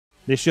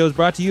This show is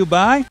brought to you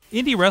by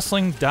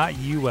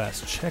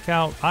IndyWrestling.us. Check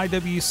out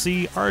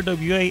IWC,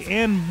 RWA,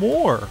 and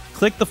more.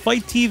 Click the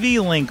Fight TV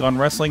link on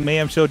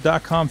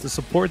WrestlingMayhemShow.com to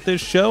support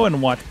this show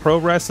and watch pro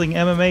wrestling,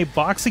 MMA,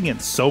 boxing,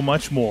 and so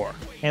much more.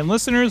 And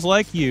listeners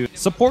like you,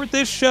 support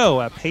this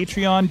show at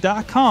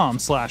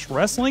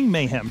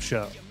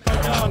patreon.com/WrestlingMayhemShow.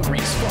 Hungry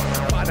as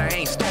fuck, but I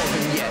ain't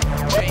starving yet.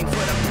 Chain for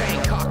the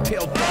pain,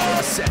 cocktail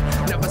bar set.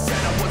 Never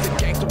said I was a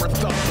gangster or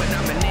thug, but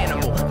I'm an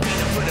animal.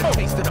 Feeding for the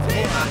taste of the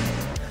floor.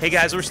 Hey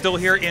guys, we're still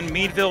here in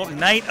Meadville,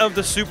 Night of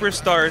the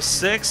Superstars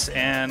 6,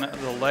 and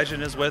the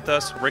legend is with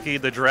us, Ricky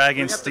the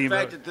Dragon Steamboat. The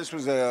fact that this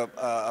was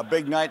a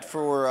big night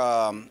for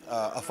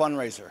a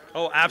fundraiser.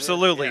 Oh,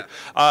 absolutely.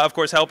 Yeah. Of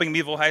course, helping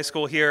Meadville High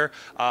School here,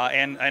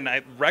 and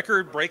a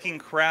record-breaking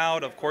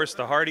crowd. Of course,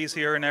 the Hardys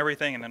here and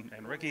everything,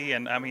 and Ricky.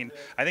 And I mean,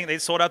 I think they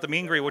sold out the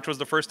meet and greet, which was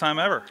the first time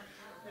ever.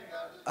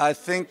 I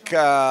think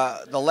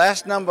the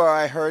last number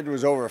I heard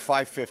was over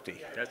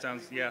 550. That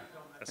sounds, yeah.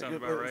 That sounds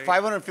about right.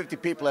 550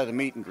 people at a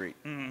meet and greet.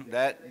 Mm-hmm.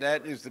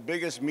 That is the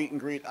biggest meet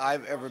and greet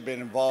I've ever been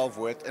involved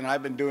with, and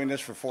I've been doing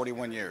this for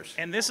 41 years.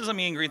 And this is a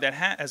meet and greet that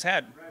has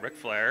had Ric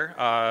Flair,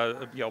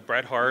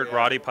 Bret Hart, yeah.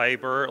 Roddy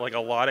Piper, like a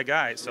lot of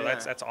guys. So yeah.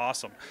 that's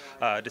awesome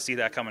to see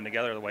that coming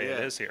together the way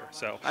it is here.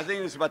 So I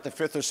think it's about the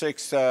 5th or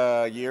 6th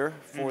year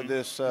for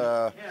this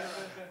for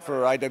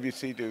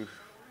IWC to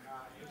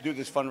do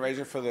this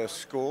fundraiser for the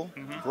school.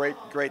 Mm-hmm.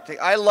 Great thing.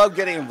 I love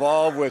getting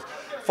involved with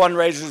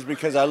fundraisers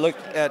because I look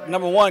at,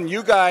 number one,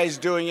 you guys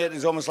doing it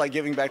is almost like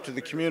giving back to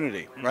the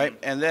community, right?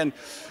 And then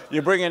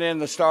you're bringing in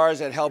the stars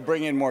that help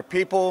bring in more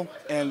people,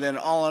 and then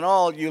all in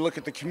all, you look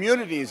at the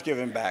communities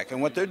giving back and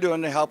what they're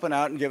doing to helping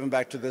out and giving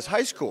back to this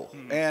high school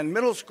and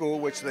middle school,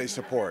 which they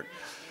support.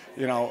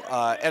 You know,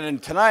 and then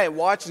tonight,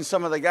 watching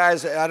some of the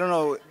guys, I don't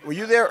know, were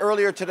you there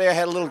earlier today? I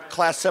had a little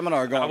class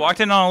seminar going. I walked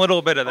in on a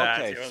little bit of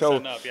that. Okay,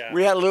 so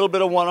we had a little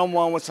bit of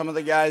one-on-one with some of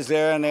the guys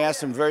there, and they asked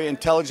some very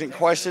intelligent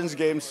questions,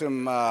 gave them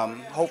some,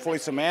 hopefully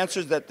some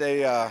answers that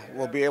they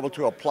will be able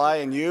to apply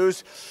and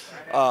use.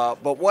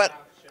 But what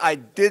I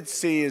did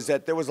see is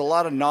that there was a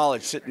lot of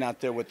knowledge sitting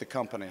out there with the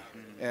company.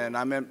 And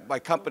I meant by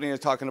company, is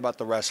talking about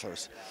the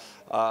wrestlers.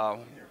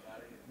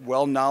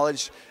 Well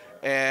knowledge.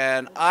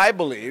 And I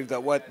believe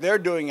that what they're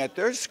doing at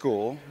their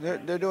school,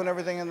 they're doing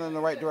everything in the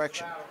right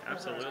direction.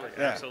 Absolutely,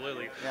 yeah.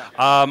 Absolutely.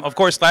 Yeah. Of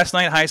course, last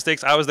night, High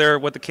Stakes, I was there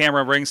with the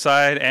camera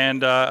ringside,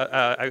 and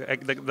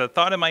the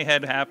thought in my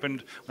head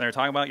happened when they were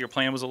talking about your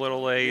plane was a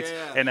little late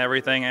and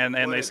everything, and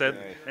they said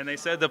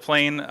the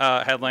plane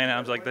had landed. I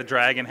was like, the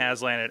Dragon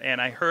has landed,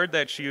 and I heard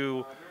that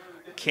you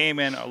came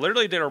in,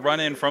 literally did a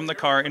run-in from the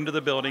car into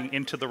the building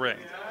into the ring.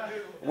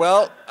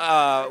 Well,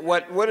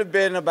 what would have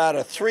been about a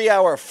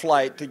 3-hour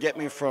flight to get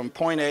me from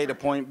point A to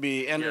point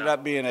B ended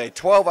up being a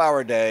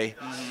 12-hour day.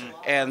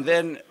 And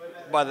then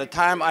by the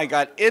time I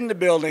got in the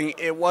building,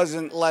 it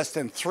wasn't less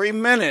than 3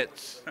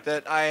 minutes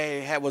that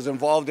I was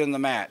involved in the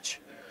match.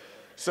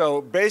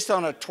 So based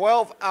on a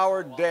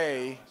 12-hour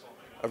day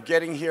of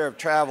getting here, of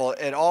travel,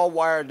 it all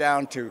wired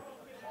down to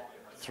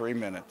 3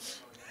 minutes.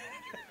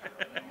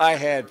 I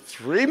had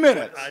 3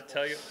 minutes. I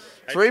tell you.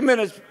 3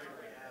 minutes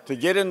to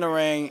get in the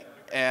ring.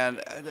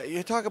 And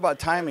you talk about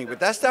timing, but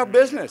that's our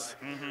business.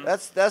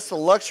 That's the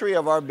luxury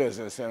of our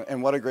business,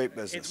 and what a great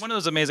business. It's one of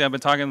those amazing, I've been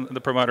talking to the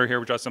promoter here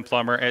with Justin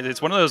Plummer, and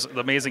it's one of those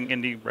amazing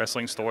indie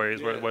wrestling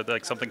stories where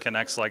like something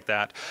connects like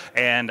that.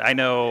 And I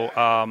know,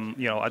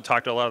 I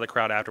talked to a lot of the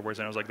crowd afterwards,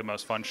 and it was like the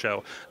most fun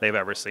show they've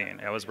ever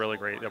seen. It was really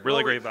great, a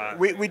really great vibe.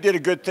 We did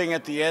a good thing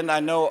at the end. I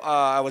know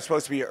I was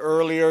supposed to be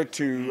earlier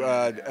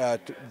to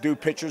do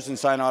pictures and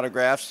sign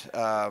autographs.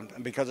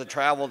 Because of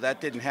travel, that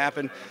didn't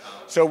happen.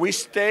 So we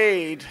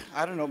stayed,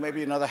 I don't know,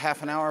 maybe another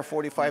half an hour,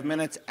 45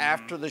 minutes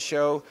after the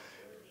show,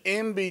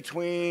 in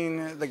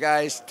between the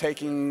guys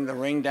taking the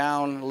ring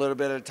down a little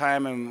bit at a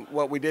time. And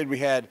what we did, we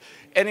had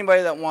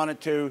anybody that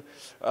wanted to,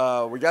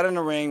 we got in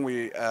the ring,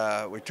 we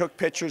took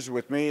pictures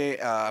with me,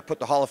 I put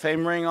the Hall of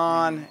Fame ring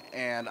on,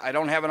 and I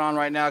don't have it on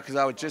right now because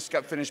I just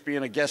got finished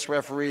being a guest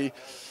referee.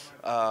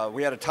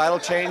 We had a title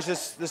change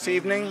this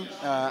evening,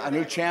 a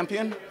new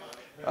champion,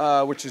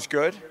 which is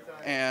good.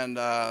 And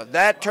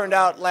that turned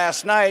out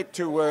last night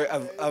to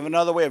of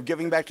another way of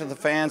giving back to the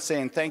fans,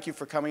 saying thank you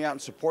for coming out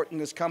and supporting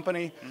this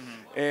company.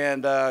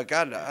 And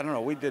God, I don't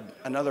know, we did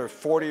another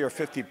 40 or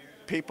 50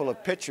 people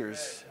of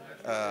pictures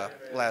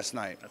last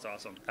night. That's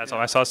awesome. That's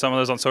awesome. I saw some of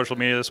those on social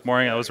media this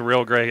morning. It was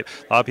real great.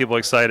 A lot of people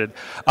excited.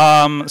 So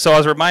I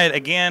was reminded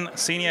again,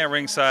 seeing you at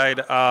ringside,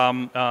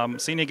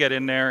 seeing you get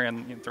in there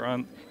and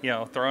throwing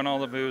all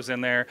the moves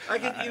in there. I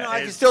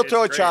can still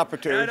throw a chop or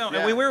two. I know. Yeah.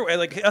 And we were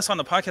like us on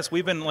the podcast.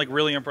 We've been like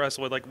really impressed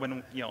with like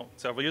when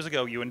several years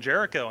ago you and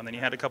Jericho, and then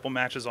you had a couple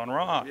matches on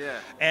Raw. Yeah.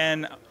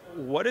 And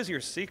what is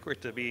your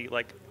secret to be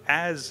like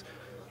as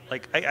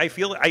Like I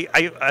feel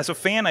as a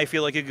fan, I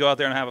feel like you could go out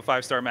there and have a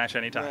 5-star match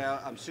anytime. Yeah,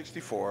 I'm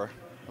 64.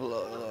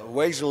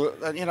 Weighs,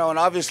 and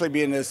obviously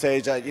being this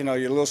age, you're a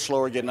little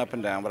slower getting up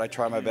and down, but I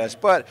try my best.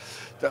 But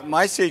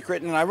my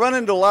secret, and I run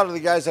into a lot of the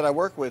guys that I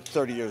worked with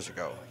 30 years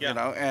ago,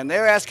 and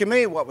they're asking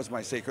me what was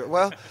my secret.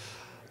 Well,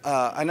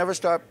 I never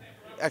stop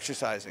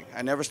exercising.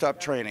 I never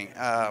stopped training.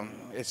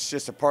 It's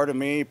just a part of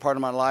me, part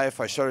of my life.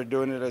 I started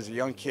doing it as a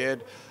young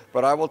kid.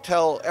 But I will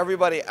tell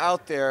everybody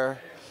out there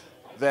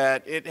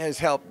that it has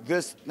helped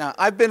this. Now,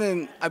 I've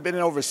been in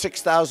over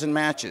 6,000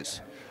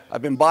 matches.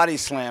 I've been body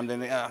slammed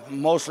in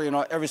mostly in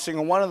every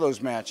single one of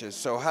those matches.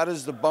 So how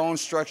does the bone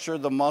structure,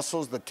 the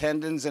muscles, the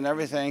tendons and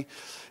everything,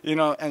 you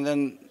know, and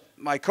then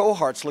my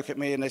cohorts look at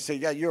me and they say,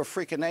 yeah, you're a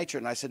freak of nature.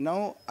 And I said,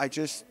 no, I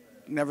just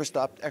never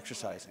stopped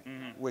exercising,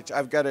 which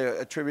I've got to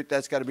attribute,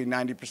 that's got to be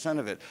 90%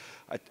 of it.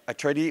 I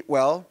try to eat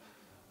well.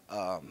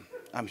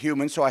 I'm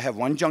human, so I have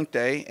one junk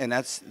day, and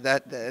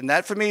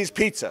that for me is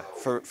pizza.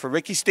 For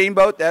Ricky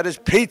Steamboat, that is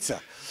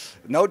pizza.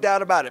 No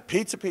doubt about it,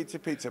 pizza, pizza,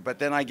 pizza. But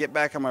then I get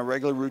back on my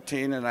regular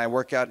routine and I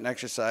work out and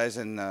exercise,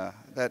 and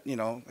that, you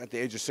know, at the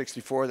age of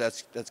 64,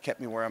 that's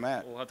kept me where I'm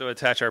at. We'll have to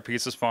attach our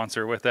pizza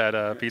sponsor with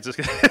that pizza.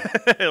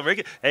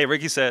 Ricky, hey,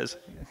 Ricky says.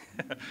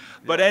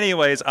 But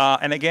anyways,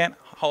 and again,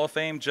 Hall of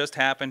Fame just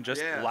happened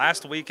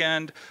last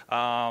weekend.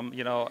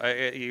 You know,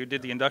 you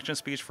did the induction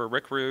speech for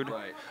Rick Rude.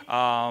 Right.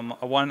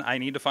 One, I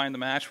need to find the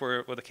match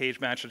with the cage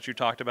match that you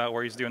talked about,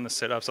 where he's doing the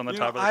sit-ups on the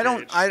top of the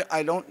cage.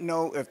 I don't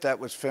know if that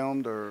was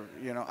filmed or,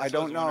 you know, I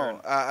don't know.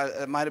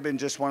 It might have been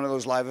just one of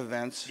those live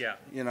events. Yeah.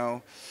 You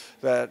know,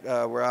 that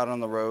we're out on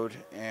the road,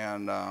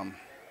 and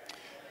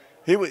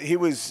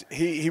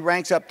he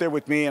ranks up there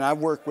with me, and I've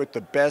worked with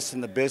the best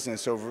in the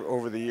business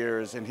over the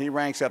years, and he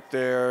ranks up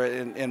there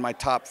in my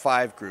top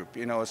 5 group.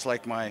 You know, it's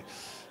like my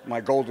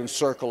golden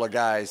circle of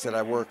guys that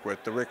I work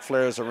with: the Ric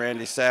Flairs, the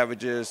Randy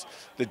Savages,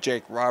 the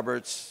Jake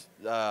Roberts,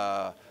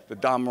 the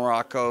Don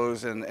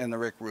Moroccos, and the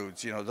Rick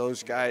Rudes. You know,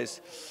 those guys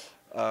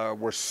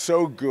were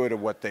so good at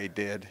what they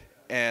did.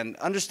 And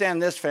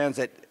understand this, fans,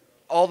 that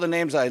all the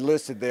names I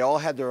listed, they all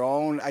had their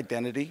own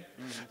identity.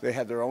 They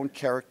had their own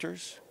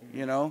characters,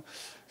 you know.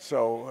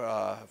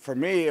 So for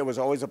me, it was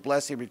always a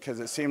blessing, because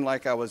it seemed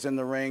like I was in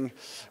the ring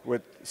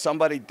with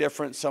somebody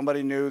different,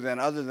 somebody new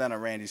other than a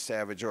Randy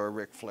Savage or a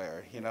Ric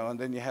Flair, you know. And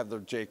then you have the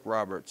Jake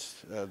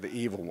Roberts, the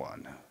evil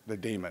one, the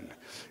demon,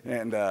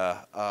 and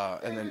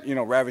then, you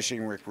know,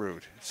 Ravishing Rick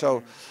Rude.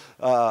 So,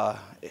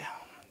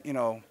 you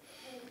know,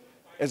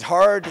 as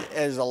hard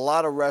as a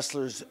lot of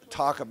wrestlers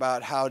talk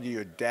about how do you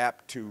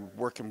adapt to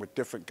working with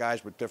different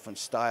guys with different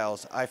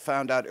styles, I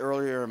found out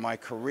earlier in my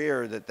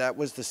career that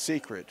was the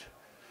secret.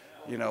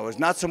 You know, it's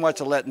not so much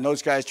of letting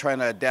those guys trying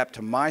to adapt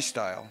to my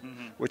style,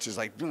 which is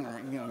like, you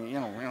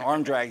know,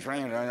 arm drags,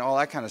 and all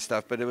that kind of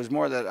stuff. But it was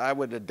more that I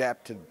would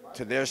adapt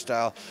to their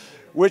style,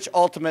 which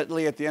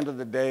ultimately, at the end of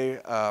the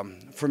day,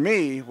 for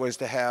me, was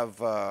to have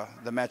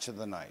the match of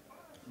the night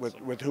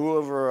with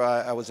whoever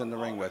I was in the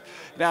ring with.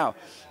 Now,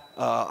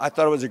 I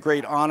thought it was a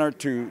great honor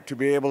to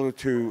be able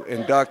to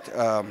induct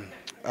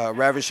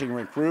Ravishing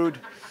Rick Rude.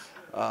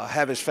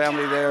 Have his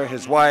family there,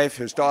 his wife,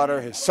 his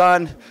daughter, his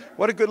son.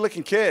 What a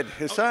good-looking kid.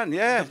 His son,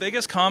 yeah. The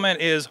biggest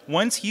comment is,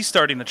 when's he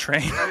starting to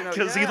train?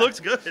 Because he looks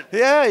good.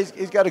 Yeah,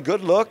 he's got a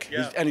good look,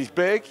 and he's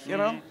big, you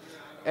know.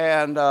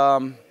 And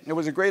it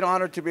was a great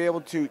honor to be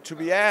able to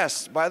be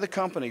asked by the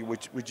company,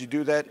 would you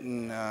do that?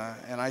 And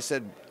I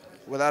said,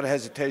 without a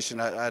hesitation,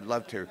 I'd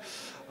love to.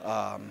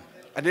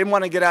 I didn't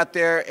want to get out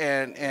there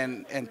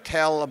and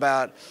tell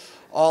about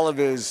all of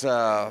his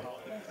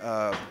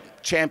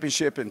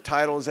championship and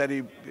titles that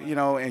he, you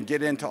know, and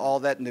get into all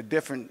that in the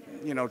different,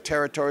 you know,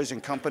 territories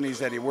and companies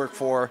that he worked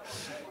for.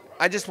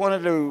 I just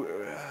wanted to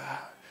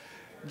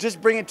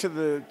just bring it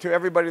to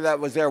everybody that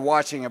was there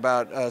watching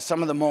about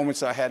some of the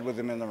moments I had with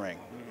him in the ring,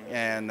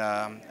 and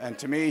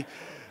to me,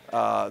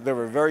 they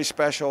were very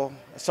special.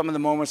 Some of the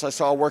moments I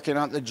saw working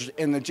out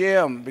in the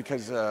gym,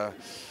 because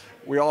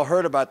we all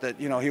heard about that.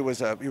 You know, he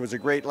was a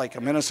great, like,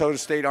 a Minnesota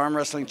State arm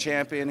wrestling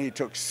champion. He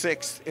took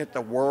 6th at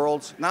the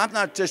Worlds. Now, I'm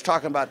not just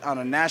talking about on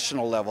a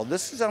national level.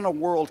 This is on a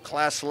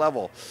world-class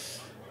level,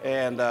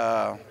 and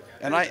I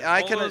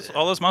can.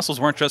 All those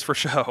muscles weren't just for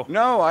show.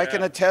 No, I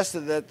can attest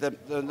to that.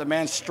 The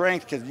man's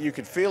strength, because you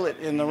could feel it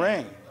in the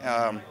ring.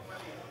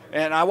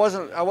 And I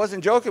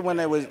wasn't joking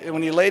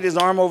when he laid his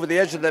arm over the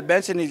edge of that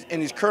bench and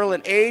he's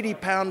curling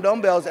 80-pound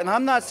dumbbells. And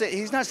I'm not saying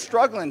he's not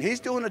struggling.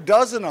 He's doing a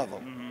dozen of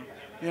them.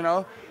 You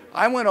know.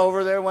 I went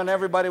over there when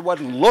everybody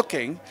wasn't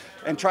looking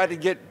and tried to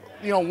get,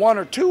 you know, 1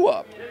 or 2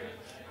 up.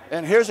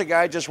 And here's a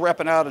guy just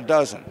repping out a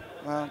dozen.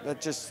 Well, that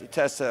just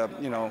attests,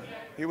 you know,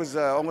 he was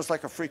almost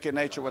like a freak of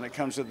nature when it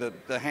comes to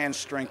the hand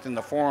strength and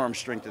the forearm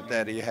strength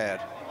that he had.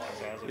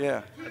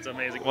 Yeah. That's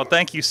amazing. Well,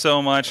 thank you so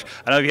much.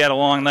 I know you had a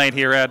long night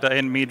here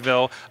in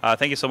Meadville.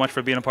 Thank you so much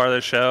for being a part of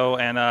the show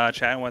and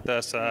chatting with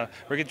us.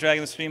 Ricky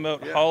Dragon the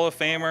Steamboat, Hall of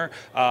Famer.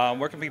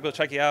 Where can people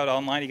check you out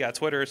online? You got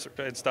Twitter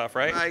and stuff,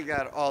 right? I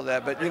got all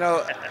that, but, you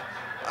know,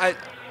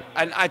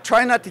 I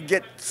try not to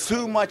get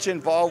too much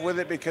involved with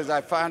it, because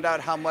I found out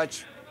how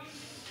much,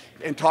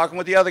 in talking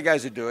with the other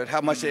guys that do it,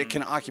 how much it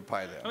can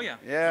occupy them. Oh, yeah.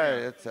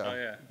 Yeah, it's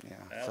so.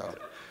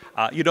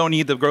 You don't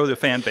need to grow the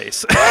fan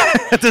base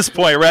at this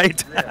point,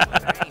 right?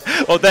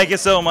 Well, thank you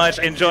so much.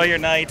 Enjoy your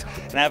night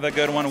and have a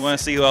good one. We want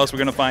to see who else we're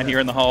going to find here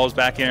in the halls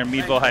back here in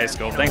Meadville High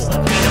School. Thanks. Sick,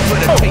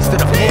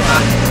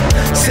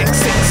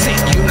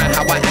 you know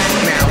how I act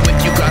now.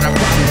 If you got a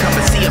problem, come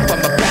and see if I'm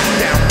a back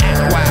down.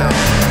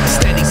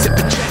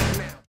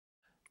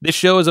 This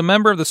show is a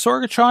member of the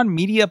Sorgatron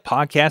Media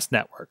Podcast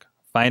Network.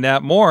 Find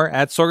out more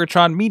at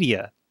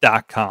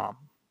sorgatronmedia.com.